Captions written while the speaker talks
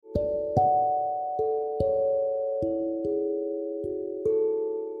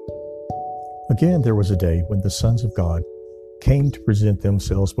Again, there was a day when the sons of God came to present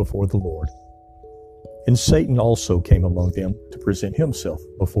themselves before the Lord. And Satan also came among them to present himself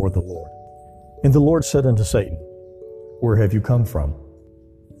before the Lord. And the Lord said unto Satan, Where have you come from?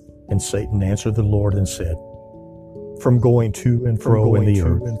 And Satan answered the Lord and said, From going to and fro in the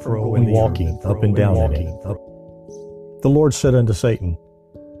earth, and walking up and down in it. The Lord said unto Satan,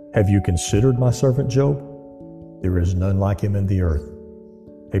 Have you considered my servant Job? There is none like him in the earth,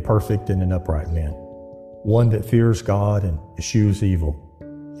 a perfect and an upright man, one that fears God and eschews evil.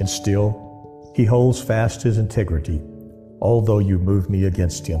 And still he holds fast his integrity, although you moved me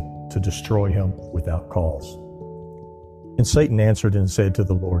against him to destroy him without cause. And Satan answered and said to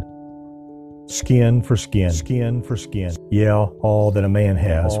the Lord, Skin for skin, skin for skin. Yeah, all that a man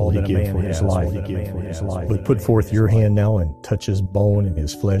has will he give for his life. But put forth your hand now and touch his bone and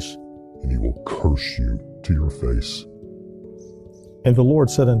his flesh, and he will curse you to your face. And the Lord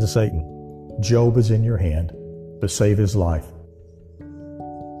said unto Satan, Job is in your hand, but save his life.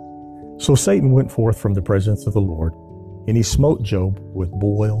 So Satan went forth from the presence of the Lord, and he smote Job with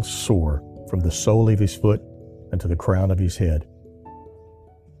boils sore from the sole of his foot unto the crown of his head.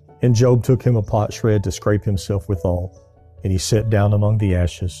 And Job took him a potsherd to scrape himself withal, and he sat down among the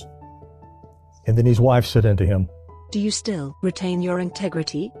ashes. And then his wife said unto him, Do you still retain your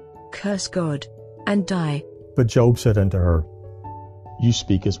integrity? Curse God, and die. But Job said unto her, You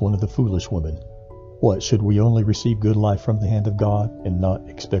speak as one of the foolish women. What, should we only receive good life from the hand of God, and not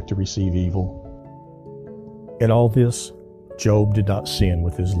expect to receive evil? In all this, Job did not sin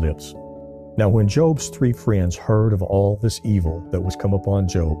with his lips. Now when Job's 3 friends heard of all this evil that was come upon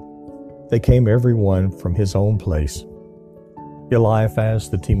Job, they came every one from his own place, Eliphaz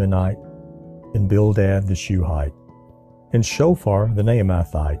the Temanite, and Bildad the Shuhite, and Shophar the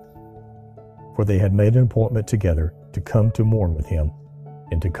Naamathite, for they had made an appointment together to come to mourn with him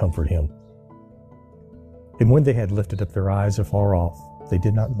and to comfort him. And when they had lifted up their eyes afar off, they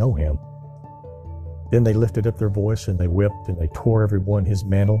did not know him. Then they lifted up their voice, and they wept, and they tore every one his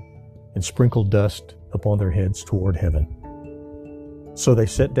mantle, and sprinkled dust upon their heads toward heaven. So they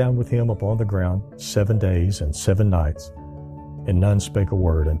sat down with him upon the ground 7 days and 7 nights, and none spake a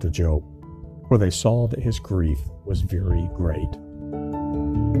word unto Job, for they saw that his grief was very great.